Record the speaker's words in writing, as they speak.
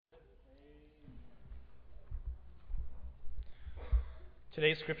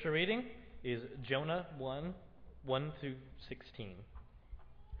Today's scripture reading is Jonah 1, 1 through 16.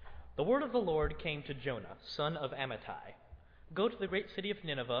 The word of the Lord came to Jonah, son of Amittai. Go to the great city of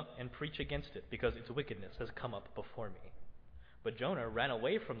Nineveh and preach against it, because its wickedness has come up before me. But Jonah ran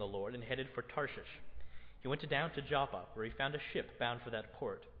away from the Lord and headed for Tarshish. He went down to Joppa, where he found a ship bound for that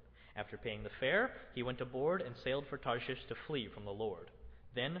port. After paying the fare, he went aboard and sailed for Tarshish to flee from the Lord.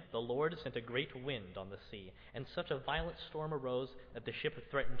 Then the Lord sent a great wind on the sea, and such a violent storm arose that the ship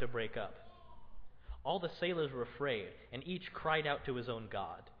threatened to break up. All the sailors were afraid, and each cried out to his own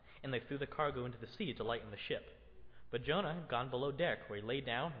god, and they threw the cargo into the sea to lighten the ship. But Jonah had gone below deck, where he lay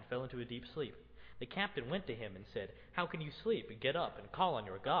down and fell into a deep sleep. The captain went to him and said, "How can you sleep? Get up and call on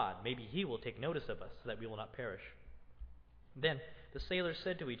your God. Maybe he will take notice of us, so that we will not perish." Then the sailors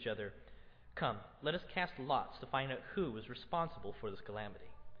said to each other, "Come, let us cast lots to find out who is responsible for this calamity."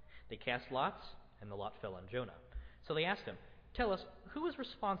 They cast lots, and the lot fell on Jonah. So they asked him, "Tell us, who is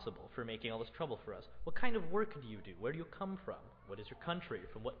responsible for making all this trouble for us? What kind of work do you do? Where do you come from? What is your country?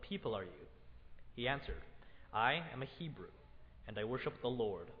 From what people are you?" He answered, "I am a Hebrew, and I worship the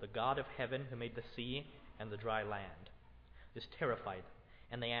Lord, the God of heaven, who made the sea and the dry land." This terrified them,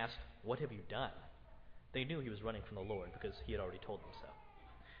 and they asked, "What have you done?" They knew he was running from the Lord, because he had already told them so.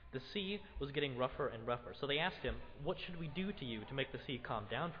 The sea was getting rougher and rougher, so they asked him, "What should we do to you to make the sea calm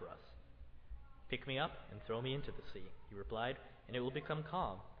down for us?" "Pick me up and throw me into the sea," he replied, "and it will become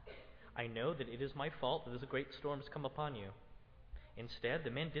calm. I know that it is my fault that this great storm has come upon you." Instead, the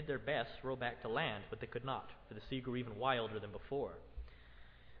men did their best to row back to land, but they could not, for the sea grew even wilder than before.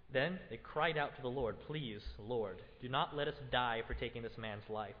 Then they cried out to the Lord, "Please, Lord, do not let us die for taking this man's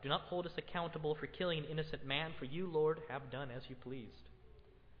life. Do not hold us accountable for killing an innocent man, for you, Lord, have done as you pleased."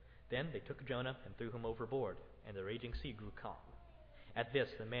 Then they took Jonah and threw him overboard, and the raging sea grew calm. At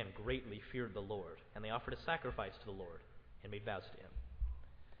this the men greatly feared the Lord, and they offered a sacrifice to the Lord and made vows to him.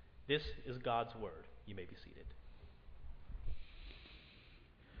 This is God's word. You may be seated.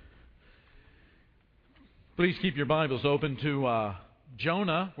 Please keep your Bibles open to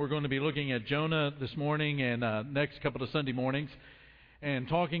Jonah. We're going to be looking at Jonah this morning and next couple of Sunday mornings and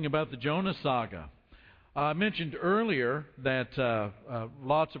talking about the Jonah saga. I mentioned earlier that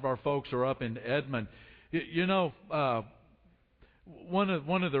lots of our folks are up in Edmond. One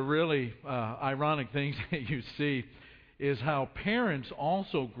of the really ironic things that you see is how parents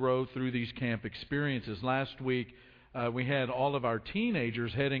also grow through these camp experiences. Last week, we had all of our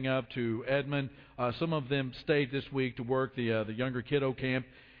teenagers heading up to Edmond. Some of them stayed this week to work the younger kiddo camp,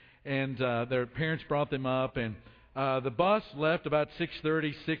 and their parents brought them up, and the bus left about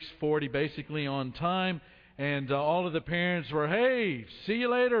 6:30, 6:40, basically on time, and all of the parents were, "Hey, see you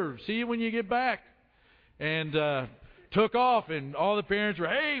later, see you when you get back," and took off, and all the parents were,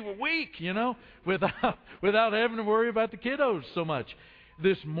 "Hey, we're weak," without having to worry about the kiddos so much.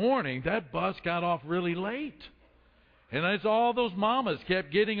 This morning, that bus got off really late. And as all those mamas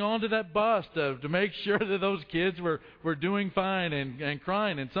kept getting onto that bus to make sure that those kids were doing fine and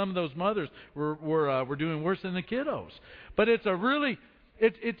crying, and some of those mothers were doing worse than the kiddos. But it's a really,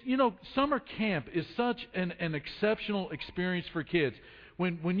 summer camp is such an exceptional experience for kids.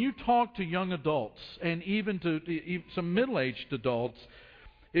 When you talk to young adults and even to some middle-aged adults,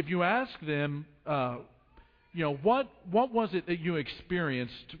 if you ask them, what was it that you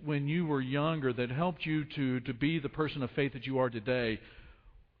experienced when you were younger that helped you to be the person of faith that you are today?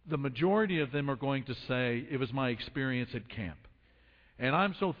 The majority of them are going to say, "It was my experience at camp." And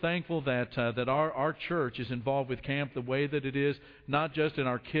I'm so thankful that our church is involved with camp the way that it is, not just in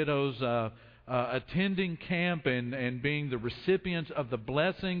our kiddos attending camp and being the recipients of the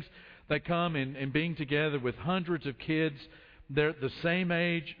blessings that come in being together with hundreds of kids. They're the same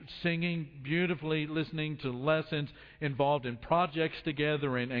age, singing beautifully, listening to lessons, involved in projects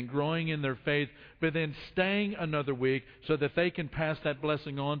together and growing in their faith, but then staying another week so that they can pass that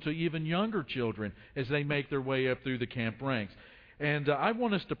blessing on to even younger children as they make their way up through the camp ranks. And I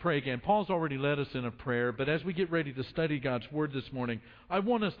want us to pray again. Paul's already led us in a prayer, but as we get ready to study God's Word this morning, I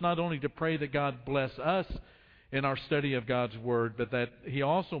want us not only to pray that God bless us in our study of God's Word, but that He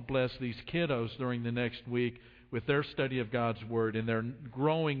also bless these kiddos during the next week with their study of God's Word and their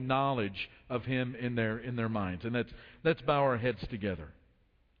growing knowledge of Him in their minds. And let's bow our heads together.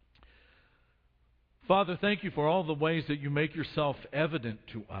 Father, thank you for all the ways that you make yourself evident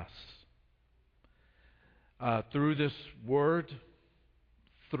to us. Through this Word,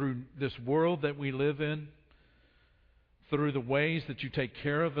 through this world that we live in, through the ways that you take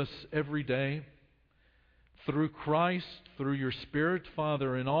care of us every day, through Christ, through your Spirit,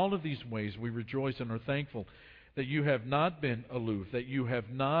 Father, in all of these ways we rejoice and are thankful that you have not been aloof, that you have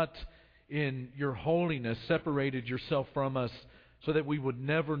not, in your holiness, separated yourself from us so that we would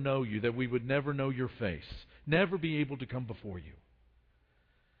never know you, that we would never know your face, never be able to come before you.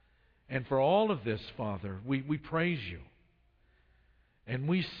 And for all of this, Father, we praise you. And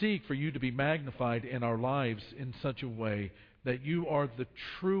we seek for you to be magnified in our lives in such a way that you are the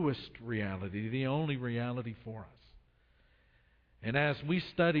truest reality, the only reality for us. And as we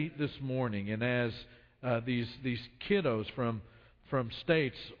study this morning, and as these kiddos from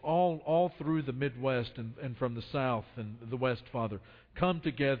states all through the Midwest and from the South and the West, Father, come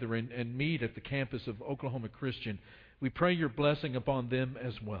together and meet at the campus of Oklahoma Christian, we pray your blessing upon them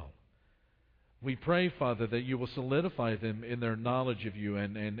as well. We pray, Father, that you will solidify them in their knowledge of you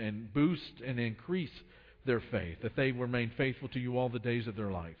and boost and increase their faith, that they remain faithful to you all the days of their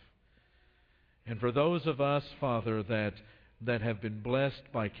life. And for those of us, Father, that have been blessed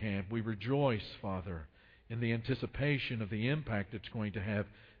by camp, we rejoice, Father, in the anticipation of the impact it's going to have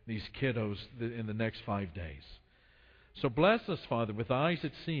these kiddos in the next 5 days. So bless us, Father, with eyes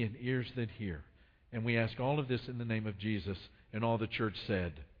that see and ears that hear. And we ask all of this in the name of Jesus, and all the church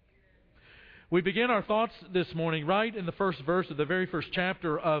said. We begin our thoughts this morning right in the first verse of the very first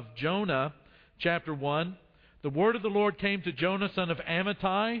chapter of Jonah, chapter 1. The word of the Lord came to Jonah, son of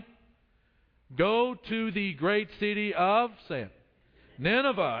Amittai. Go to the great city of, say it,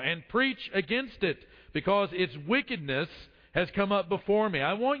 Nineveh, and preach against it, because its wickedness has come up before me.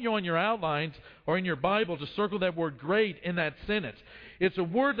 I want you on your outlines or in your Bible to circle that word great in that sentence. It's a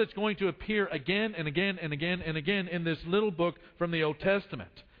word that's going to appear again and again and again and again in this little book from the Old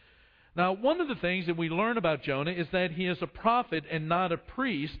Testament. Now, one of the things that we learn about Jonah is that he is a prophet and not a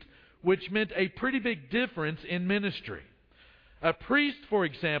priest, which meant a pretty big difference in ministry. A priest, for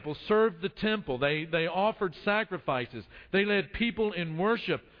example, served the temple. They offered sacrifices. They led people in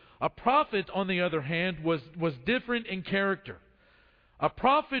worship. A prophet, on the other hand, was different in character. A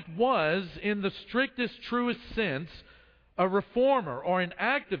prophet was, in the strictest, truest sense, a reformer or an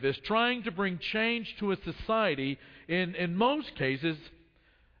activist trying to bring change to a society, in most cases,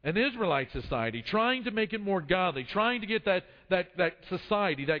 an Israelite society, trying to make it more godly, trying to get that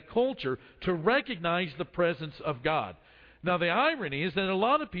society, that culture, to recognize the presence of God. Now, the irony is that a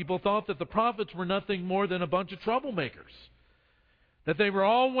lot of people thought that the prophets were nothing more than a bunch of troublemakers, that they were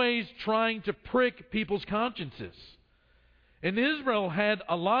always trying to prick people's consciences. And Israel had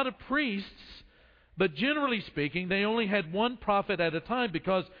a lot of priests, but generally speaking, they only had one prophet at a time,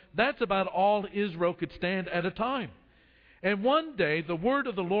 because that's about all Israel could stand at a time. And one day, the word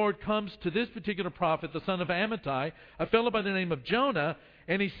of the Lord comes to this particular prophet, the son of Amittai, a fellow by the name of Jonah,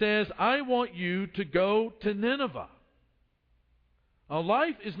 and he says, I want you to go to Nineveh. Now,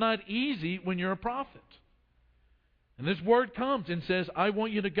 life is not easy when you're a prophet. And this word comes and says, I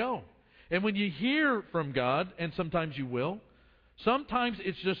want you to go. And when you hear from God, and sometimes you will, sometimes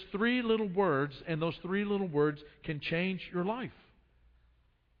it's just 3 little words, and those 3 little words can change your life.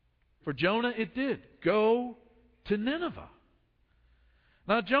 For Jonah, it did. Go to Nineveh.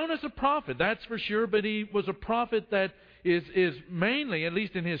 Now, Jonah's a prophet, that's for sure, but he was a prophet that is mainly, at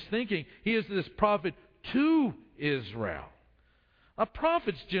least in his thinking, he is this prophet to Israel.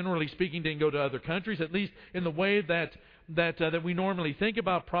 Prophets, generally speaking, didn't go to other countries, at least in the way that we normally think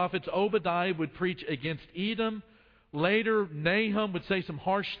about prophets. Obadiah would preach against Edom. Later, Nahum would say some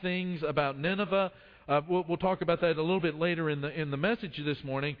harsh things about Nineveh. We'll talk about that a little bit later in the message this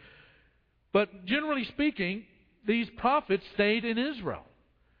morning. But generally speaking, these prophets stayed in Israel.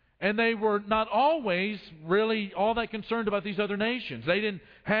 And they were not always really all that concerned about these other nations. They didn't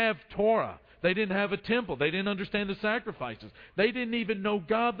have Torah. They didn't have a temple. They didn't understand the sacrifices. They didn't even know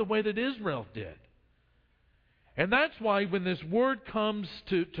God the way that Israel did. And that's why when this word comes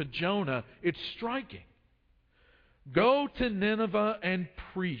to Jonah, it's striking. Go to Nineveh and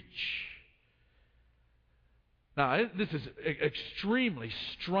preach. Now, this is extremely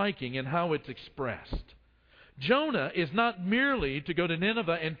striking in how it's expressed. Jonah is not merely to go to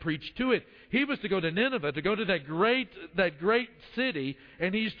Nineveh and preach to it. He was to go to Nineveh, to go to that great city,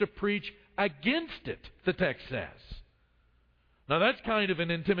 and he's to preach against it, the text says. Now, that's kind of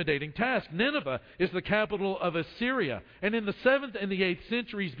an intimidating task. Nineveh is the capital of Assyria. And in the 7th and the 8th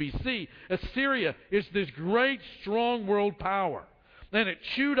centuries BC, Assyria is this great, strong world power. And it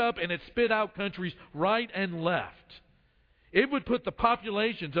chewed up and it spit out countries right and left. It would put the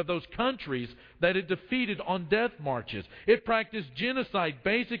populations of those countries that it defeated on death marches. It practiced genocide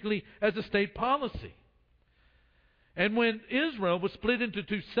basically as a state policy. And when Israel was split into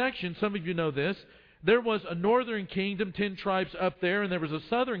 2 sections, some of you know this, there was a northern kingdom, 10 tribes up there, and there was a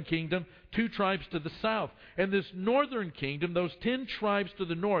southern kingdom, 2 tribes to the south. And this northern kingdom, those 10 tribes to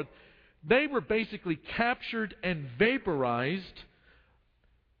the north, they were basically captured and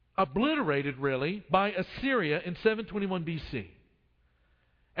obliterated really, by Assyria in 721 BC.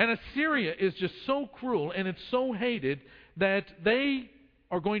 And Assyria is just so cruel and it's so hated that they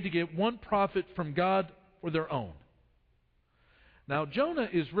are going to get one prophet from God for their own. Now, Jonah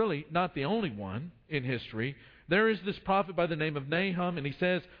is really not the only one in history. There is this prophet by the name of Nahum, and he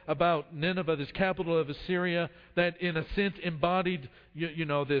says about Nineveh, this capital of Assyria, that in a sense embodied,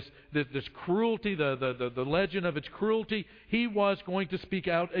 this cruelty, the legend of its cruelty. He was going to speak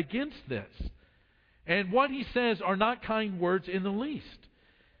out against this. And what he says are not kind words in the least.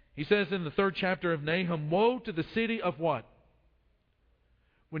 He says in the 3rd chapter of Nahum, woe to the city of what?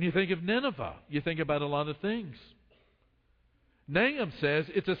 When you think of Nineveh, you think about a lot of things. Nahum says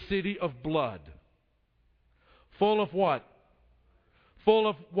it's a city of blood. Full of what? Full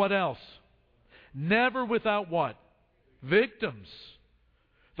of what else? Never without what? Victims.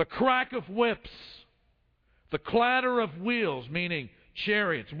 The crack of whips. The clatter of wheels, meaning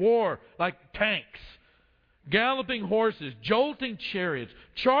chariots. War like tanks. Galloping horses, jolting chariots,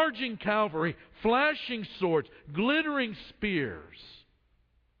 charging cavalry, flashing swords, glittering spears.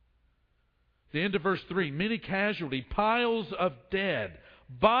 The end of verse 3, many casualty, piles of dead,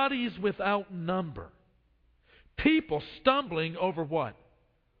 bodies without number. People stumbling over what?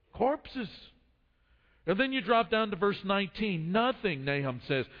 Corpses. And then you drop down to verse 19. Nothing, Nahum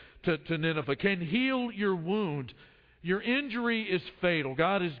says to Nineveh, can heal your wound. Your injury is fatal.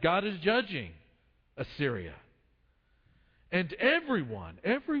 God is judging Assyria. And everyone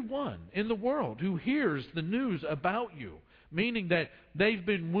in the world who hears the news about you, meaning that they've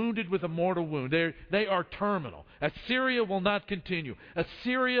been wounded with a mortal wound, they are terminal. Assyria will not continue.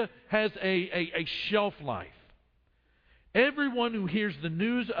 Assyria has a shelf life. Everyone who hears the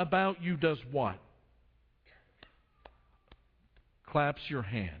news about you does what? Claps your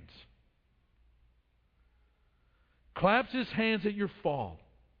hands. Claps his hands at your fall.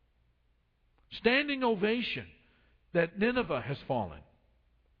 Standing ovation that Nineveh has fallen.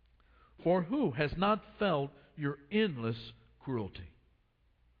 For who has not felt your endless cruelty?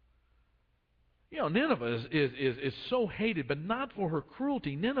 Nineveh is so hated, but not for her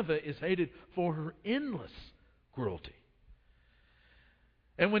cruelty. Nineveh is hated for her endless cruelty.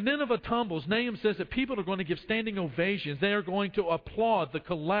 And when Nineveh tumbles, Nahum says that people are going to give standing ovations. They are going to applaud the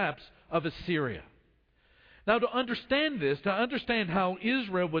collapse of Assyria. Now, to understand this, to understand how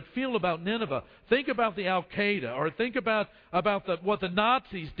Israel would feel about Nineveh, think about the Al-Qaeda, or think about what the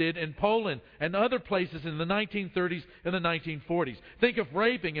Nazis did in Poland and other places in the 1930s and the 1940s. Think of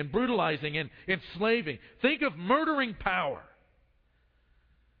raping and brutalizing and enslaving. Think of murdering power.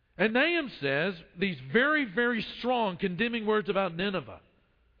 And Nahum says these very, very strong condemning words about Nineveh.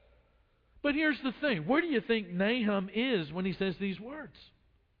 But here's the thing. Where do you think Nahum is when he says these words?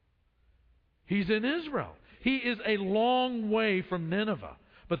 He's in Israel. He is a long way from Nineveh.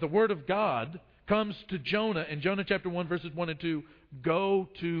 But the word of God comes to Jonah in Jonah chapter 1, verses 1 and 2. Go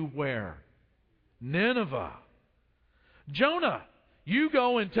to where? Nineveh. Jonah, you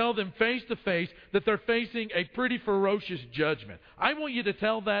go and tell them face to face that they're facing a pretty ferocious judgment. I want you to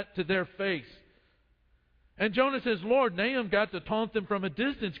tell that to their face. And Jonah says, Lord, Nahum got to taunt them from a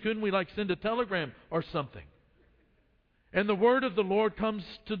distance. Couldn't we send a telegram or something? And the word of the Lord comes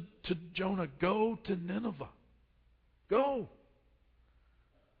to Jonah, go to Nineveh. Go.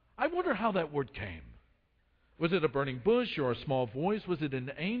 I wonder how that word came. Was it a burning bush or a small voice? Was it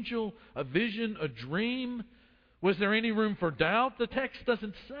an angel, a vision, a dream? Was there any room for doubt? The text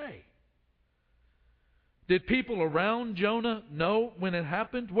doesn't say. Did people around Jonah know when it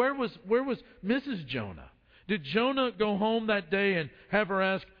happened? Where was Mrs. Jonah? Did Jonah go home that day and have her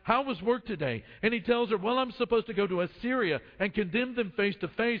ask, how was work today? And he tells her, well, I'm supposed to go to Assyria and condemn them face to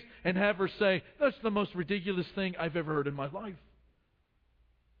face, and have her say, that's the most ridiculous thing I've ever heard in my life.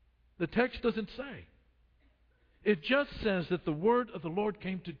 The text doesn't say. It just says that the word of the Lord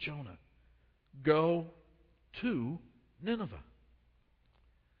came to Jonah. Go to Nineveh.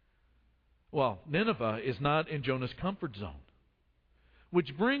 Well, Nineveh is not in Jonah's comfort zone.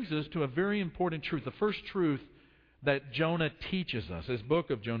 Which brings us to a very important truth. The first truth that Jonah teaches us, this book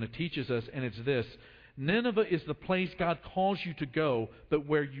of Jonah teaches us, and it's this. Nineveh is the place God calls you to go, but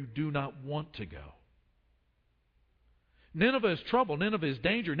where you do not want to go. Nineveh is trouble. Nineveh is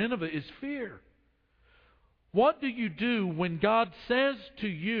danger. Nineveh is fear. What do you do when God says to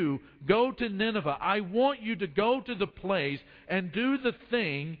you, go to Nineveh? I want you to go to the place and do the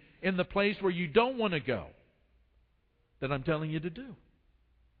thing in the place where you don't want to go that I'm telling you to do.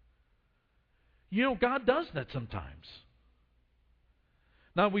 God does that sometimes.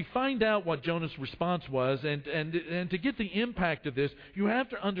 Now we find out what Jonah's response was, and to get the impact of this, you have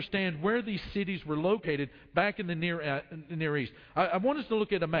to understand where these cities were located back in the Near East. I want us to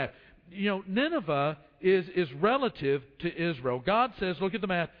look at a map. Nineveh is relative to Israel. God says, look at the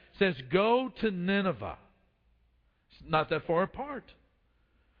map, says go to Nineveh. It's not that far apart.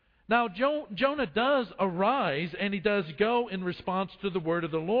 Now, Jonah does arise, and he does go in response to the word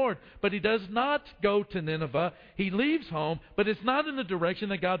of the Lord. But he does not go to Nineveh. He leaves home, but it's not in the direction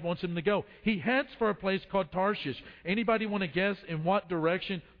that God wants him to go. He heads for a place called Tarshish. Anybody want to guess in what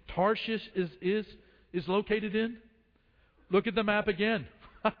direction Tarshish is located in? Look at the map again.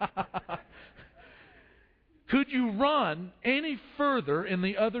 Could you run any further in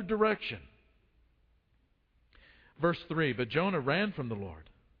the other direction? Verse 3, but Jonah ran from the Lord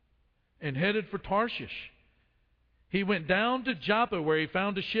and headed for Tarshish. He went down to Joppa, where he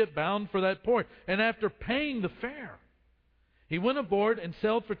found a ship bound for that port. And after paying the fare, he went aboard and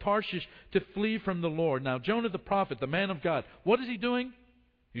sailed for Tarshish to flee from the Lord. Now, Jonah the prophet, the man of God, what is he doing?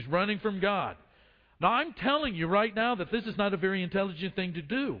 He's running from God. Now, I'm telling you right now that this is not a very intelligent thing to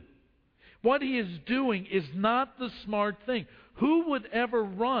do. What he is doing is not the smart thing. Who would ever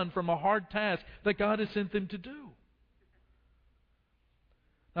run from a hard task that God has sent them to do?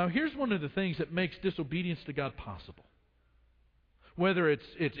 Now, here's one of the things that makes disobedience to God possible. Whether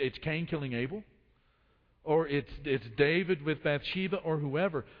it's Cain killing Abel, or it's David with Bathsheba, or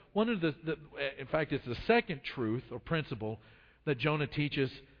whoever. One of in fact, it's the second truth or principle that Jonah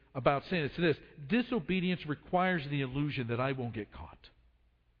teaches about sin. It's this: disobedience requires the illusion that I won't get caught.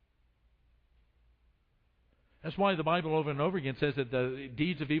 That's why the Bible over and over again says that the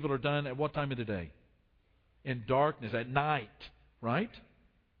deeds of evil are done at what time of the day? In darkness, at night, right?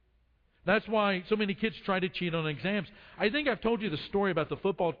 That's why so many kids try to cheat on exams. I think I've told you the story about the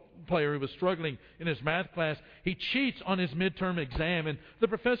football player who was struggling in his math class. He cheats on his midterm exam, and the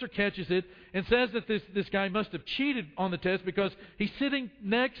professor catches it and says that this guy must have cheated on the test because he's sitting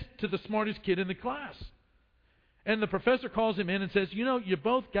next to the smartest kid in the class. And the professor calls him in and says, you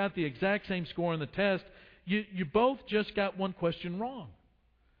both got the exact same score on the test. You both just got one question wrong.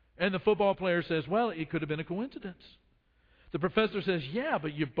 And the football player says, well, it could have been a coincidence. The professor says, yeah,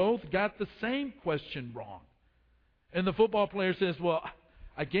 but you both got the same question wrong. And the football player says, well,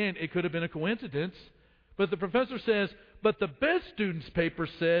 again, it could have been a coincidence. But the professor says, but the best student's paper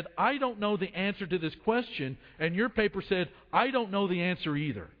said, I don't know the answer to this question. And your paper said, I don't know the answer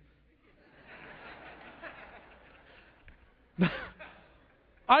either.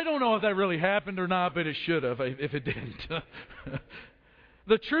 I don't know if that really happened or not, but it should have if it didn't.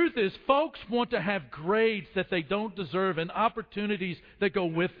 The truth is, folks want to have grades that they don't deserve and opportunities that go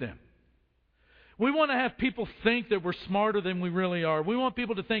with them. We want to have people think that we're smarter than we really are. We want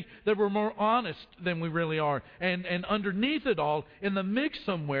people to think that we're more honest than we really are. And underneath it all, in the mix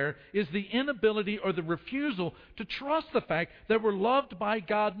somewhere, is the inability or the refusal to trust the fact that we're loved by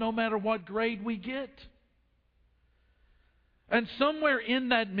God no matter what grade we get. And somewhere in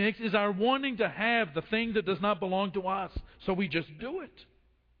that mix is our wanting to have the thing that does not belong to us. So we just do it,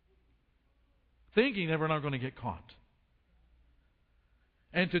 thinking that we're not going to get caught.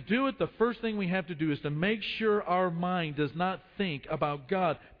 And to do it, the first thing we have to do is to make sure our mind does not think about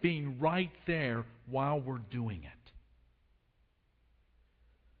God being right there while we're doing it.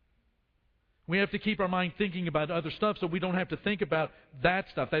 We have to keep our mind thinking about other stuff so we don't have to think about that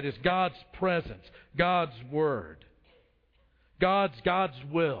stuff. That is God's presence, God's Word, God's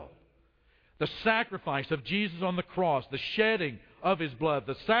will. The sacrifice of Jesus on the cross, the shedding of His blood,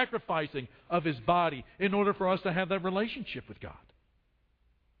 the sacrificing of His body in order for us to have that relationship with God.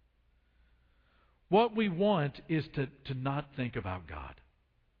 What we want is to not think about God.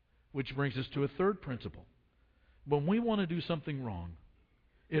 Which brings us to a third principle. When we want to do something wrong,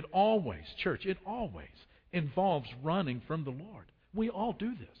 it always involves running from the Lord. We all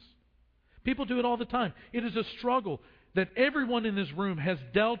do this. People do it all the time. It is a struggle that everyone in this room has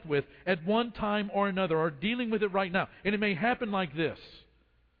dealt with at one time or another, or dealing with it right now. And it may happen like this.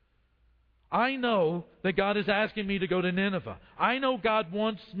 I know that God is asking me to go to Nineveh. I know God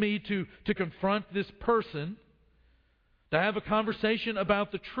wants me to confront this person, to have a conversation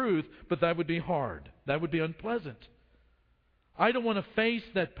about the truth, but that would be hard. That would be unpleasant. I don't want to face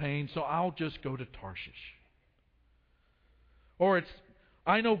that pain, so I'll just go to Tarshish. Or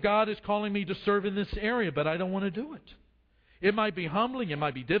I know God is calling me to serve in this area, but I don't want to do it. It might be humbling. It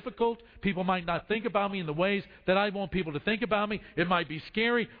might be difficult. People might not think about me in the ways that I want people to think about me. It might be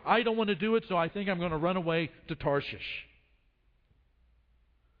scary. I don't want to do it, so I think I'm going to run away to Tarshish.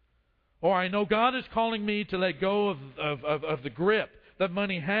 Or I know God is calling me to let go of the grip that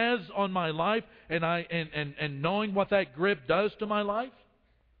money has on my life, and knowing what that grip does to my life.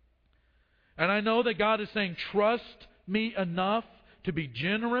 And I know that God is saying, trust me enough to be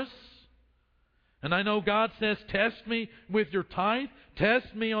generous. And I know God says, test me with your tithe.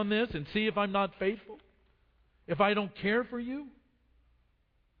 Test me on this and see if I'm not faithful. If I don't care for you.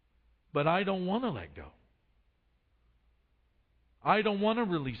 But I don't want to let go. I don't want to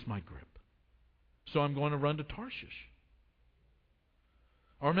release my grip. So I'm going to run to Tarshish.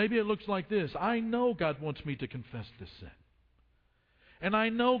 Or maybe it looks like this. I know God wants me to confess this sin. And I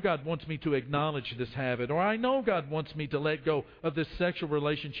know God wants me to acknowledge this habit. Or I know God wants me to let go of this sexual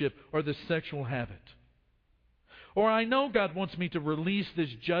relationship or this sexual habit. Or I know God wants me to release this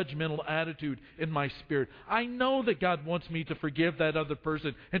judgmental attitude in my spirit. I know that God wants me to forgive that other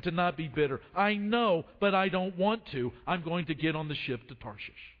person and to not be bitter. I know, but I don't want to. I'm going to get on the ship to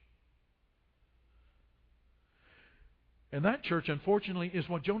Tarshish. And that, church, unfortunately, is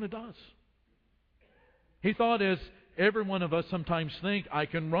what Jonah does. He thought, as every one of us sometimes think, I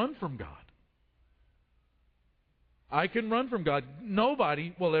can run from God. I can run from God.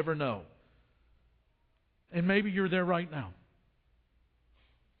 Nobody will ever know. And maybe you're there right now.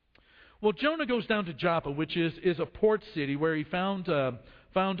 Well, Jonah goes down to Joppa, which is a port city, where he found a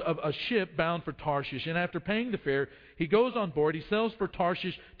ship bound for Tarshish. And after paying the fare, he goes on board. He sails for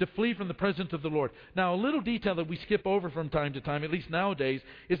Tarshish to flee from the presence of the Lord. Now, a little detail that we skip over from time to time, at least nowadays,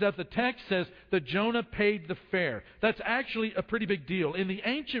 is that the text says that Jonah paid the fare. That's actually a pretty big deal. In the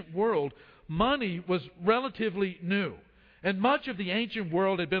ancient world, money was relatively new. And much of the ancient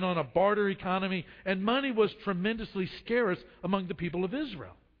world had been on a barter economy, and money was tremendously scarce among the people of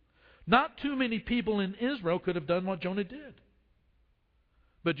Israel. Not too many people in Israel could have done what Jonah did.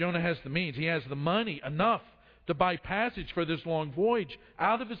 But Jonah has the means. He has the money enough to buy passage for this long voyage.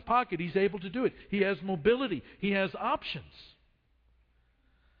 Out of his pocket, he's able to do it. He has mobility. He has options.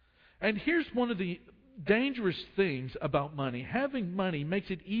 And here's one of the dangerous things about money. Having money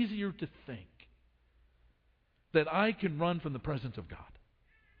makes it easier to think that I can run from the presence of God.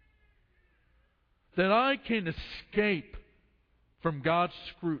 That I can escape from God's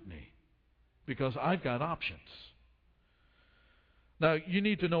scrutiny because I've got options. Now, you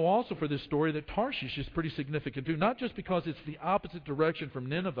need to know also for this story that Tarshish is pretty significant too. Not just because it's the opposite direction from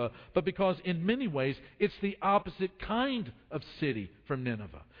Nineveh, but because in many ways it's the opposite kind of city from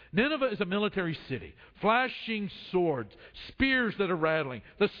Nineveh. Nineveh is a military city. Flashing swords, spears that are rattling,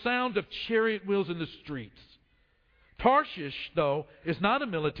 the sound of chariot wheels in the streets. Tarshish, though, is not a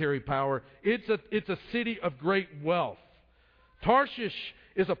military power. It's a city of great wealth. Tarshish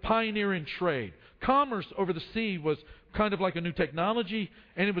is a pioneer in trade. Commerce over the sea was kind of like a new technology,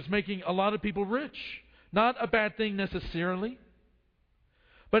 and it was making a lot of people rich. Not a bad thing necessarily,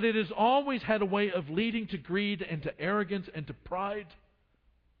 but it has always had a way of leading to greed and to arrogance and to pride.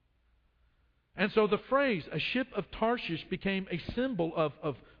 And so the phrase, a ship of Tarshish, became a symbol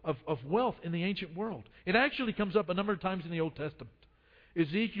of wealth in the ancient world. It actually comes up a number of times in the Old Testament.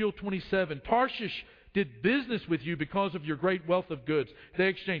 Ezekiel 27, Tarshish did business with you because of your great wealth of goods. They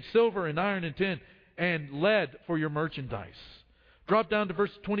exchanged silver and iron and tin and lead for your merchandise. Drop down to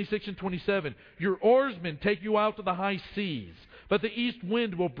verses 26 and 27. Your oarsmen take you out to the high seas, but the east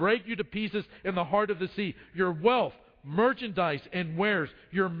wind will break you to pieces in the heart of the sea. Your wealth, merchandise and wares,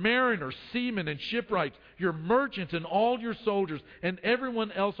 your mariners, seamen and shipwrights, your merchants and all your soldiers, and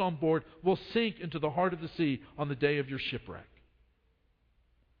everyone else on board will sink into the heart of the sea on the day of your shipwreck.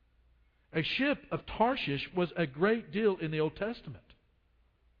 A ship of Tarshish was a great deal in the Old Testament.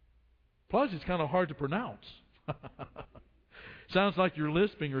 Plus, it's kind of hard to pronounce. Sounds like you're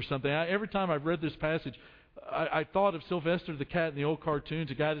lisping or something. Every time I've read this passage, I thought of Sylvester the Cat in the old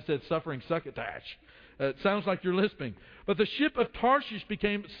cartoons, a guy that said, suffering succotash. It sounds like you're lisping. But the ship of Tarshish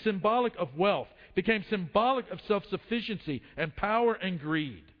became symbolic of wealth, became symbolic of self-sufficiency and power and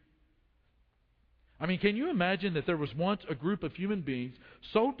greed. I mean, can you imagine that there was once a group of human beings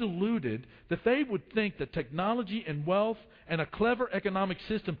so deluded that they would think that technology and wealth and a clever economic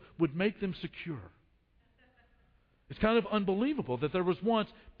system would make them secure? It's kind of unbelievable that there was once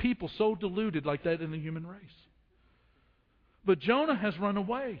people so deluded like that in the human race. But Jonah has run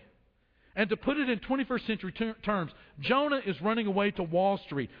away. And to put it in 21st century terms, Jonah is running away to Wall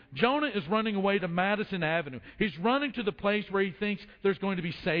Street. Jonah is running away to Madison Avenue. He's running to the place where he thinks there's going to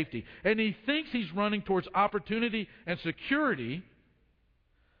be safety. And he thinks he's running towards opportunity and security.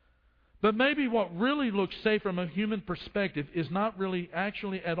 But maybe what really looks safe from a human perspective is not really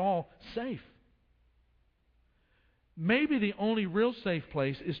actually at all safe. Maybe the only real safe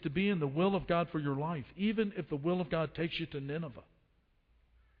place is to be in the will of God for your life, even if the will of God takes you to Nineveh.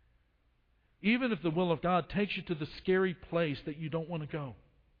 Even if the will of God takes you to the scary place that you don't want to go.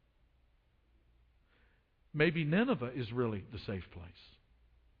 Maybe Nineveh is really the safe place.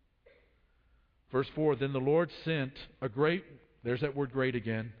 Verse 4, then the Lord sent a great, there's that word great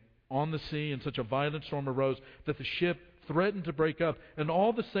again, on the sea, and such a violent storm arose that the ship threatened to break up, and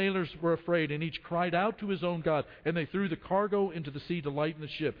all the sailors were afraid, and each cried out to his own God, and they threw the cargo into the sea to lighten the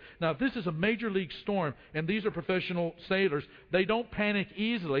ship. Now, if this is a major league storm, and these are professional sailors, they don't panic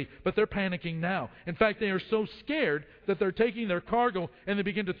easily, but they're panicking now. In fact, they are so scared that they're taking their cargo, and they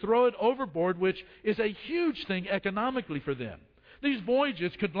begin to throw it overboard, which is a huge thing economically for them. These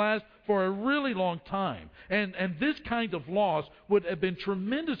voyages could last for a really long time, and this kind of loss would have been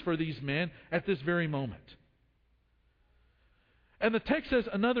tremendous for these men at this very moment. And the text says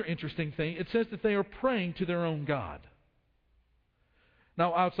another interesting thing. It says that they are praying to their own God.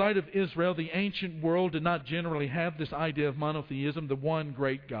 Now, outside of Israel, the ancient world did not generally have this idea of monotheism, the one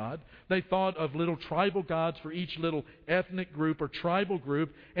great God. They thought of little tribal gods for each little ethnic group or tribal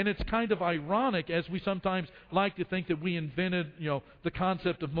group. And it's kind of ironic, as we sometimes like to think that we invented, the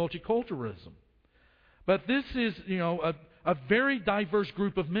concept of multiculturalism. But this is, a very diverse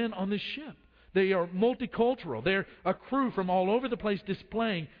group of men on this ship. They are multicultural. They're a crew from all over the place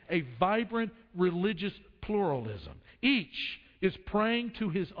displaying a vibrant religious pluralism. Each is praying to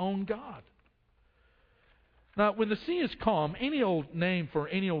his own God. Now, when the sea is calm, any old name for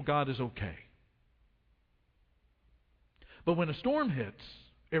any old God is okay. But when a storm hits,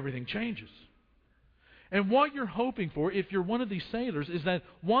 everything changes. And what you're hoping for, if you're one of these sailors, is that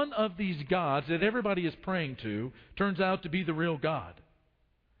one of these gods that everybody is praying to turns out to be the real God.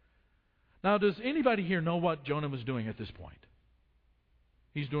 Now, does anybody here know what Jonah was doing at this point?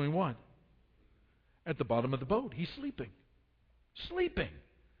 He's doing what? At the bottom of the boat. He's sleeping. Sleeping.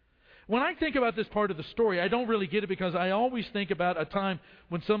 When I think about this part of the story, I don't really get it, because I always think about a time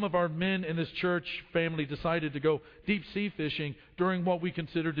when some of our men in this church family decided to go deep sea fishing during what we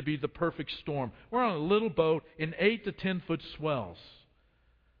consider to be the perfect storm. We're on a little boat in 8 to 10 foot swells.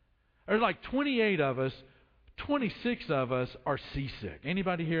 There's like 28 of us. 26 of us are seasick.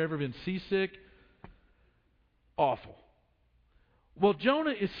 Anybody here ever been seasick? Awful. Well,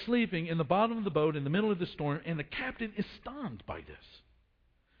 Jonah is sleeping in the bottom of the boat in the middle of the storm, and the captain is stunned by this.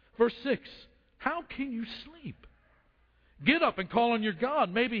 Verse 6, how can you sleep? Get up and call on your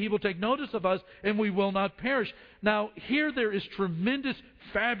God. Maybe he will take notice of us and we will not perish. Now, here there is tremendous,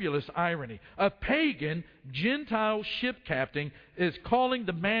 fabulous irony. A pagan, Gentile ship captain is calling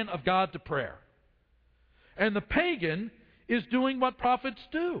the man of God to prayer. And the pagan is doing what prophets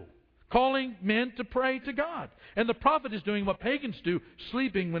do, calling men to pray to God. And the prophet is doing what pagans do,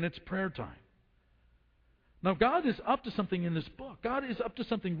 sleeping when it's prayer time. Now, God is up to something in this book. God is up to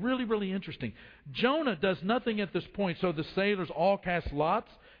something really, really interesting. Jonah does nothing at this point, so the sailors all cast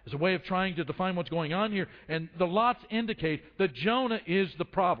lots as a way of trying to define what's going on here. And the lots indicate that Jonah is the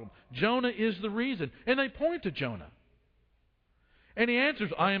problem. Jonah is the reason. And they point to Jonah. And he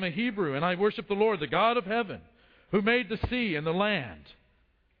answers, I am a Hebrew, and I worship the Lord, the God of heaven, who made the sea and the land.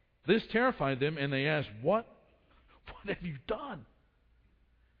 This terrified them, and they asked, What have you done?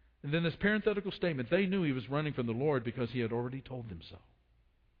 And then this parenthetical statement, they knew he was running from the Lord because he had already told them so.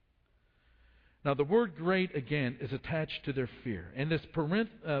 Now, the word great, again, is attached to their fear. And this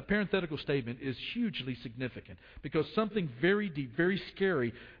parenthetical statement is hugely significant because something very deep, very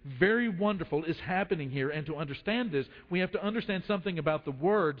scary, very wonderful is happening here. And to understand this, we have to understand something about the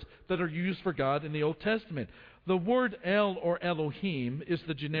words that are used for God in the Old Testament. The word El or Elohim is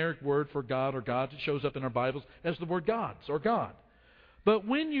the generic word for God or gods. It shows up in our Bibles as the word gods or God. But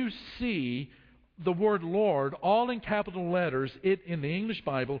when you see the word Lord, all in capital letters, in the English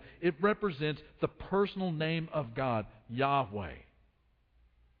Bible, it represents the personal name of God, Yahweh.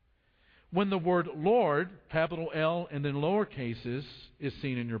 When the word Lord, capital L and then lower cases, is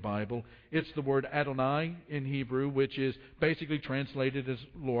seen in your Bible, it's the word Adonai in Hebrew, which is basically translated as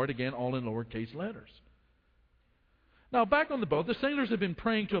Lord, again, all in lowercase letters. Now, back on the boat, the sailors have been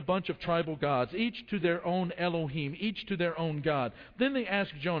praying to a bunch of tribal gods, each to their own Elohim, each to their own God. Then they ask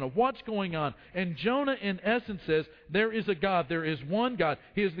Jonah, what's going on? And Jonah, in essence, says, there is a God. There is one God.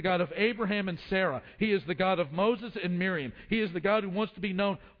 He is the God of Abraham and Sarah. He is the God of Moses and Miriam. He is the God who wants to be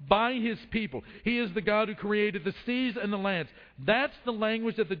known by His people. He is the God who created the seas and the lands. That's the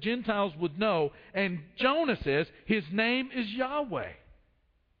language that the Gentiles would know. And Jonah says, His name is Yahweh.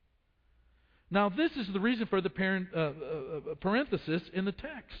 Now, this is the reason for the parenthesis in the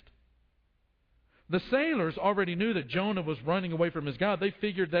text. The sailors already knew that Jonah was running away from his God. They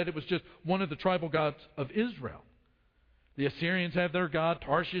figured that it was just one of the tribal gods of Israel. The Assyrians have their God.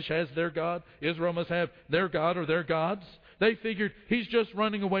 Tarshish has their God. Israel must have their God or their gods. They figured he's just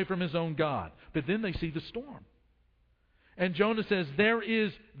running away from his own God. But then they see the storm. And Jonah says, there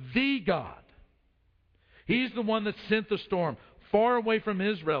is the God. He's the one that sent the storm. far away from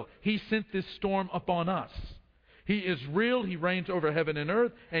Israel, He sent this storm upon us. He is real, He reigns over heaven and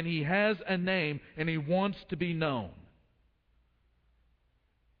earth, and He has a name, and He wants to be known.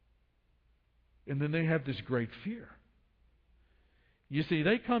 And then they have this great fear. You see,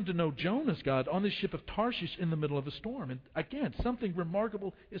 they come to know Jonah's God on the ship of Tarshish in the middle of a storm. And again, something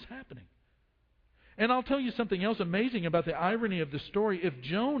remarkable is happening. And I'll tell you something else amazing about the irony of the story. If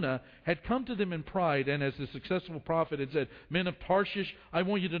Jonah had come to them in pride and as a successful prophet had said, "Men of Tarshish, I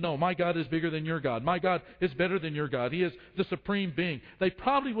want you to know my God is bigger than your God. My God is better than your God. He is the supreme being," they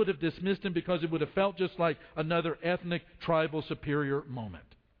probably would have dismissed him because it would have felt just like another ethnic, tribal, superior moment.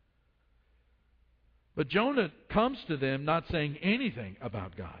 But Jonah comes to them not saying anything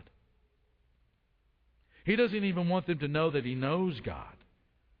about God. He doesn't even want them to know that he knows God.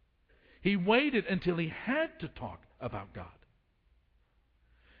 He waited until he had to talk about God.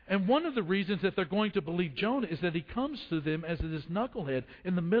 And one of the reasons that they're going to believe Jonah is that he comes to them as this knucklehead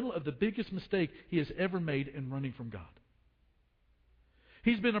in the middle of the biggest mistake he has ever made in running from God.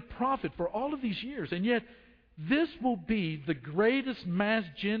 He's been a prophet for all of these years, and yet this will be the greatest mass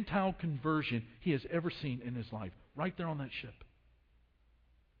Gentile conversion he has ever seen in his life, right there on that ship.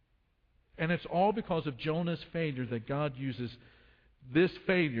 And it's all because of Jonah's failure that God uses this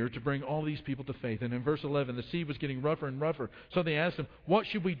failure to bring all these people to faith. And in verse 11, the sea was getting rougher and rougher. So they asked him, "What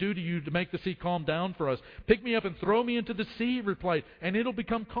should we do to you to make the sea calm down for us?" "Pick me up and throw me into the sea," he replied, "and it'll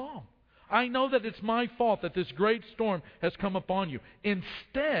become calm. I know that it's my fault that this great storm has come upon you."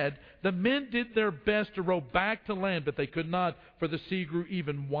 Instead, the men did their best to row back to land, but they could not, for the sea grew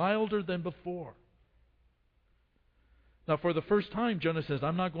even wilder than before. Now, for the first time, Jonah says,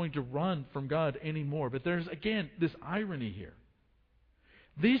 "I'm not going to run from God anymore." But there's, again, this irony here.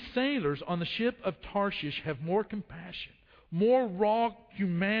 These sailors on the ship of Tarshish have more compassion, more raw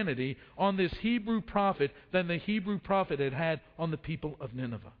humanity on this Hebrew prophet than the Hebrew prophet had on the people of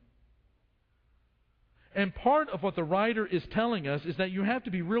Nineveh. And part of what the writer is telling us is that you have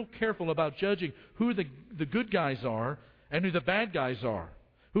to be real careful about judging who the good guys are and who the bad guys are,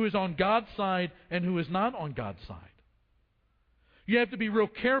 who is on God's side and who is not on God's side. You have to be real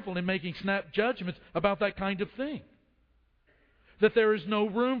careful in making snap judgments about that kind of thing. That there is no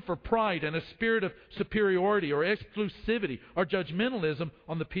room for pride and a spirit of superiority or exclusivity or judgmentalism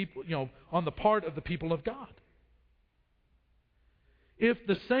on the people, on the part of the people of God. If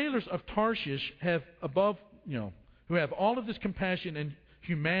the sailors of Tarshish who have all of this compassion and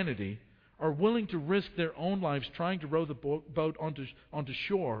humanity, are willing to risk their own lives trying to row the boat onto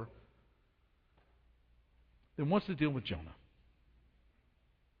shore, then what's the deal with Jonah?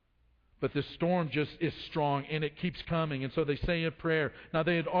 But this storm just is strong, and it keeps coming. And so they say a prayer. Now,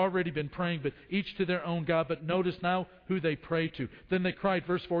 they had already been praying, but each to their own God. But notice now who they pray to. Then they cried,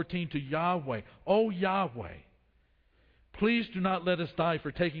 verse 14, to Yahweh. "O Yahweh, please do not let us die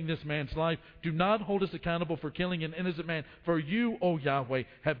for taking this man's life. Do not hold us accountable for killing an innocent man. For you, O Yahweh,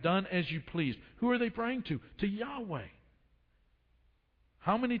 have done as you pleased." Who are they praying to? To Yahweh.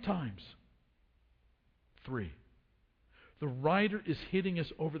 How many times? 3. The writer is hitting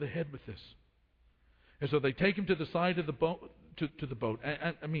us over the head with this. And so they take him to the side of the boat, to the boat.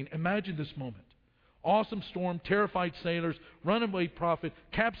 I mean, imagine this moment. Awesome storm, terrified sailors, runaway prophet,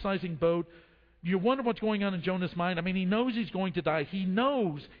 capsizing boat. You wonder what's going on in Jonah's mind. I mean, he knows he's going to die. He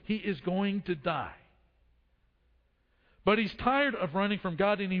knows he is going to die. But he's tired of running from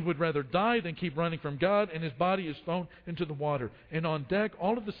God, and he would rather die than keep running from God, and his body is thrown into the water. And on deck,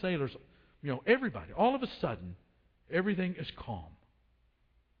 all of the sailors, everybody, all of a sudden, everything is calm.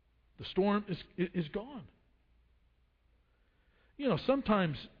 The storm is gone.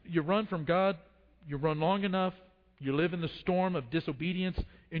 Sometimes you run from God, you run long enough, you live in the storm of disobedience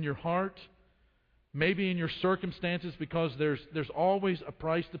in your heart, maybe in your circumstances, because there's always a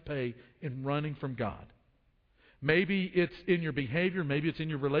price to pay in running from God. Maybe it's in your behavior, maybe it's in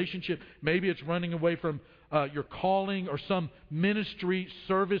your relationship, maybe it's running away from your calling or some ministry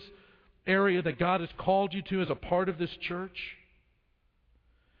service area that God has called you to as a part of this church.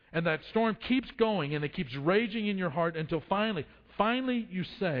 And that storm keeps going and it keeps raging in your heart until finally you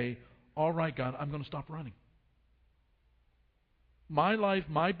say, "All right, God, I'm going to stop running. My life,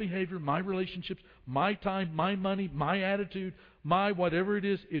 my behavior, my relationships, my time, my money, my attitude, my whatever it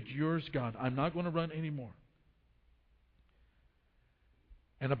is, it's yours, God. I'm not going to run anymore."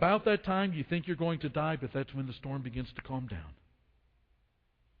 And about that time, you think you're going to die, but that's when the storm begins to calm down.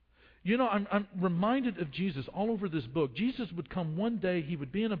 I'm reminded of Jesus all over this book. Jesus would come one day, he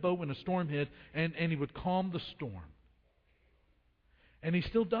would be in a boat when a storm hit, and he would calm the storm. And he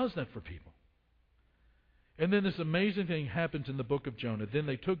still does that for people. And then this amazing thing happens in the book of Jonah. Then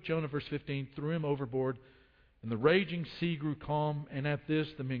they took Jonah, verse 15, threw him overboard, And the raging sea grew calm, and at this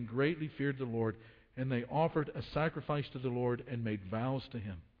the men greatly feared the Lord, and they offered a sacrifice to the Lord and made vows to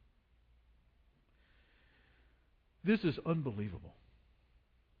Him. This is unbelievable.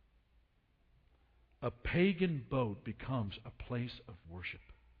 A pagan boat becomes a place of worship.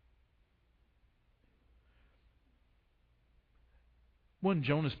 Wasn't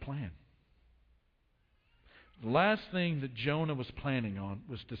Jonah's plan. The last thing that Jonah was planning on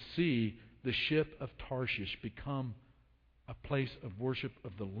was to see the ship of Tarshish become a place of worship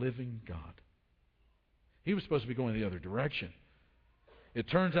of the living God. He was supposed to be going the other direction. It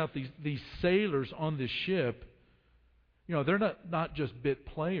turns out these sailors on this ship, they're not just bit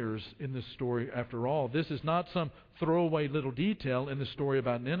players in this story after all. This is not some throwaway little detail in the story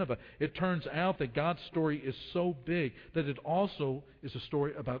about Nineveh. It turns out that God's story is so big that it also is a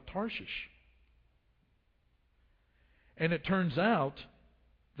story about Tarshish. And it turns out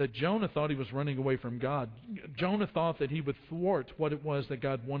that Jonah thought he was running away from God. Jonah thought that he would thwart what it was that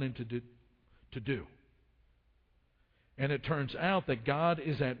God wanted to do. And it turns out that God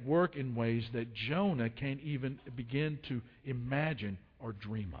is at work in ways that Jonah can't even begin to imagine or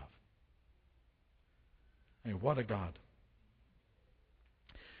dream of. And what a God.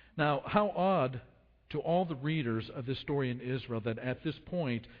 Now, how odd to all the readers of this story in Israel that at this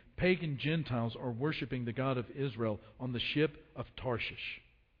point, pagan Gentiles are worshiping the God of Israel on the ship of Tarshish.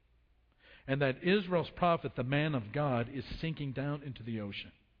 And that Israel's prophet, the man of God, is sinking down into the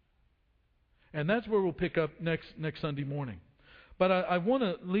ocean. And that's where we'll pick up next Sunday morning. But I want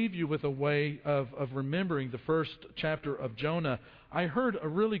to leave you with a way of remembering the first chapter of Jonah. I heard a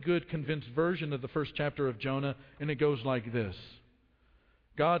really good condensed version of the first chapter of Jonah, and it goes like this.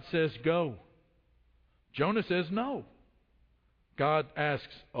 God says, go. Jonah says, no. God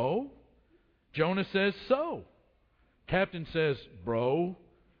asks, oh? Jonah says, so. Captain says, bro.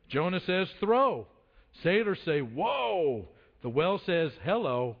 Jonah says, throw. Sailors say, whoa. The whale says,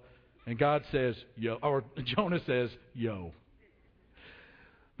 hello. And God says, yo. Or Jonah says, yo.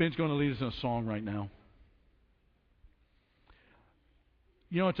 Ben's going to lead us in a song right now.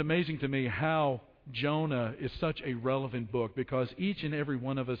 It's amazing to me how Jonah is such a relevant book, because each and every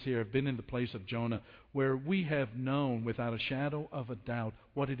one of us here have been in the place of Jonah where we have known without a shadow of a doubt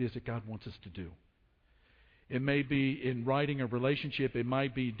what it is that God wants us to do. It may be in writing a relationship. It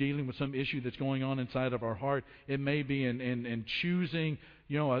might be dealing with some issue that's going on inside of our heart. It may be in choosing,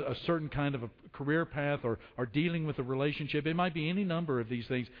 a certain kind of a career path or dealing with a relationship. It might be any number of these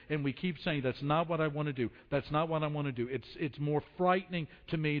things. And we keep saying, that's not what I want to do. That's not what I want to do. It's more frightening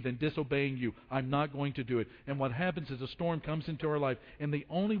to me than disobeying you. I'm not going to do it. And what happens is a storm comes into our life. And the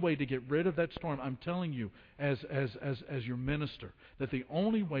only way to get rid of that storm, I'm telling you, as your minister, that the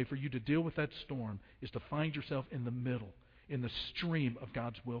only way for you to deal with that storm is to find yourself in the middle, in the stream of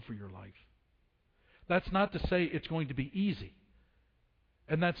God's will for your life. That's not to say it's going to be easy.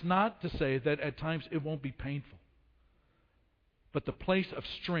 And that's not to say that at times it won't be painful. But the place of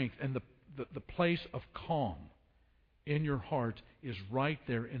strength and the place of calm in your heart is right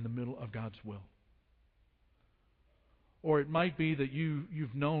there in the middle of God's will. Or it might be that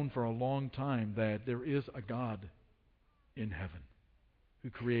you've known for a long time that there is a God in heaven who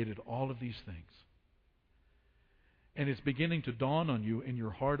created all of these things. And it's beginning to dawn on you in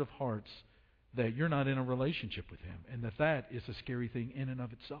your heart of hearts that you're not in a relationship with Him, and that is a scary thing in and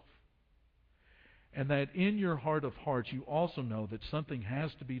of itself. And that in your heart of hearts you also know that something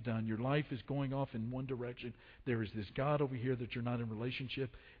has to be done. Your life is going off in one direction. There is this God over here that you're not in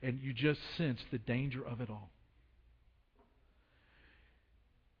relationship, and you just sense the danger of it all.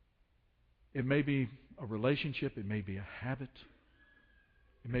 It may be a relationship, it may be a habit,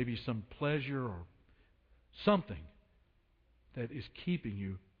 it may be some pleasure or something that is keeping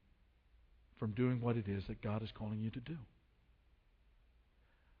you from doing what it is that God is calling you to do.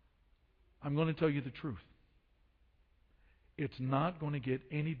 I'm going to tell you the truth. It's not going to get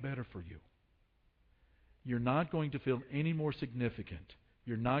any better for you. You're not going to feel any more significant.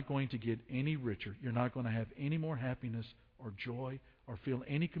 You're not going to get any richer. You're not going to have any more happiness or joy or feel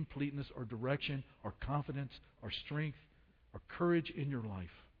any completeness or direction or confidence or strength or courage in your life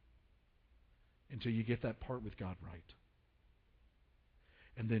until you get that part with God right.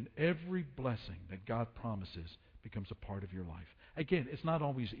 And then every blessing that God promises becomes a part of your life. Again, it's not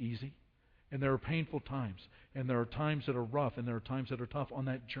always easy. And there are painful times. And there are times that are rough. And there are times that are tough on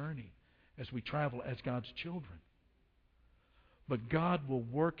that journey as we travel as God's children. But God will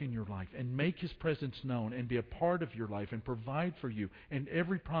work in your life and make His presence known and be a part of your life and provide for you. And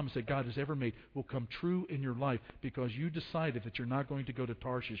every promise that God has ever made will come true in your life because you decided that you're not going to go to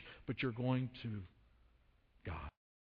Tarshish, but you're going to God.